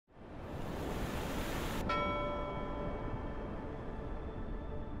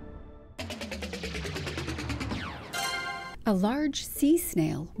A large sea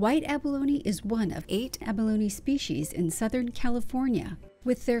snail, white abalone is one of 8 abalone species in Southern California.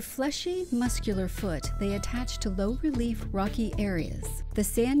 With their fleshy, muscular foot, they attach to low-relief, rocky areas. The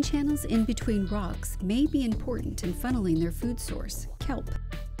sand channels in between rocks may be important in funneling their food source, kelp.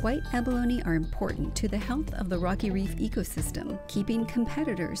 White abalone are important to the health of the rocky reef ecosystem, keeping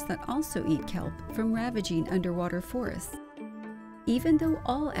competitors that also eat kelp from ravaging underwater forests. Even though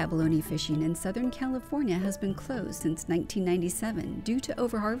all abalone fishing in Southern California has been closed since 1997 due to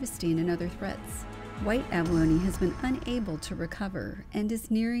overharvesting and other threats, white abalone has been unable to recover and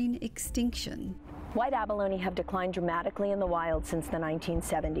is nearing extinction. White abalone have declined dramatically in the wild since the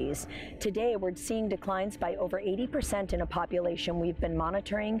 1970s. Today, we're seeing declines by over 80% in a population we've been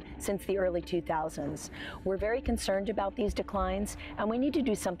monitoring since the early 2000s. We're very concerned about these declines, and we need to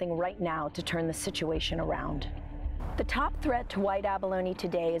do something right now to turn the situation around. The top threat to white abalone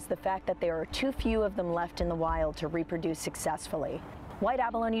today is the fact that there are too few of them left in the wild to reproduce successfully. White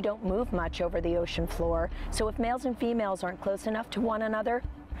abalone don't move much over the ocean floor, so if males and females aren't close enough to one another,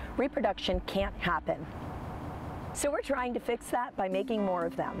 reproduction can't happen. So we're trying to fix that by making more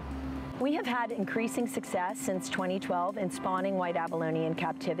of them. We have had increasing success since 2012 in spawning white abalone in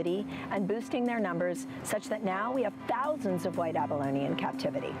captivity and boosting their numbers such that now we have thousands of white abalone in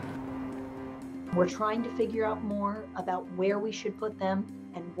captivity. We're trying to figure out more about where we should put them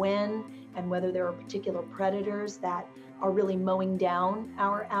and when, and whether there are particular predators that are really mowing down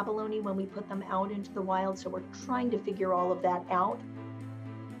our abalone when we put them out into the wild. So we're trying to figure all of that out.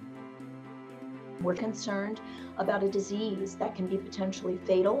 We're concerned about a disease that can be potentially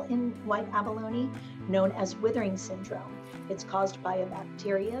fatal in white abalone, known as withering syndrome. It's caused by a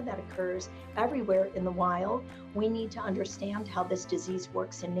bacteria that occurs everywhere in the wild. We need to understand how this disease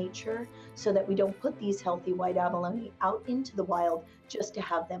works in nature so that we don't put these healthy white abalone out into the wild just to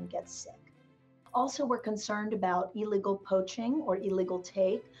have them get sick. Also, we're concerned about illegal poaching or illegal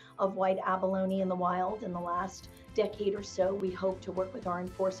take of white abalone in the wild. In the last decade or so, we hope to work with our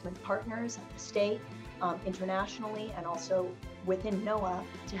enforcement partners at the state, internationally, and also within NOAA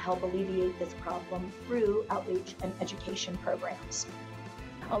to help alleviate this problem through outreach and education programs.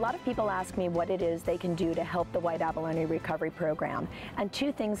 A lot of people ask me what it is they can do to help the white abalone recovery program, and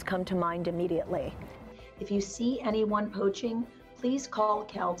 2 things come to mind immediately. If you see anyone poaching, please call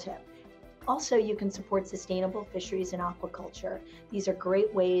CalTIP. Also, you can support sustainable fisheries and aquaculture. These are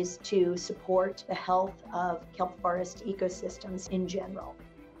great ways to support the health of kelp forest ecosystems in general.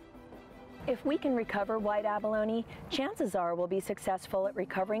 If we can recover white abalone, chances are we'll be successful at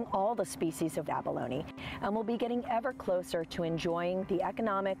recovering all the species of abalone, and we'll be getting ever closer to enjoying the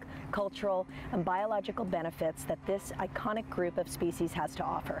economic, cultural, and biological benefits that this iconic group of species has to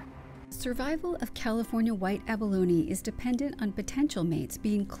offer. Survival of California white abalone is dependent on potential mates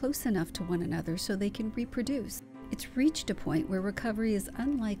being close enough to one another so they can reproduce. It's reached a point where recovery is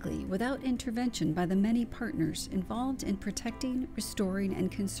unlikely without intervention by the many partners involved in protecting, restoring, and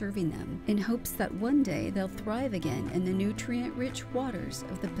conserving them, in hopes that one day they'll thrive again in the nutrient-rich waters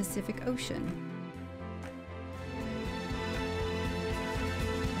of the Pacific Ocean.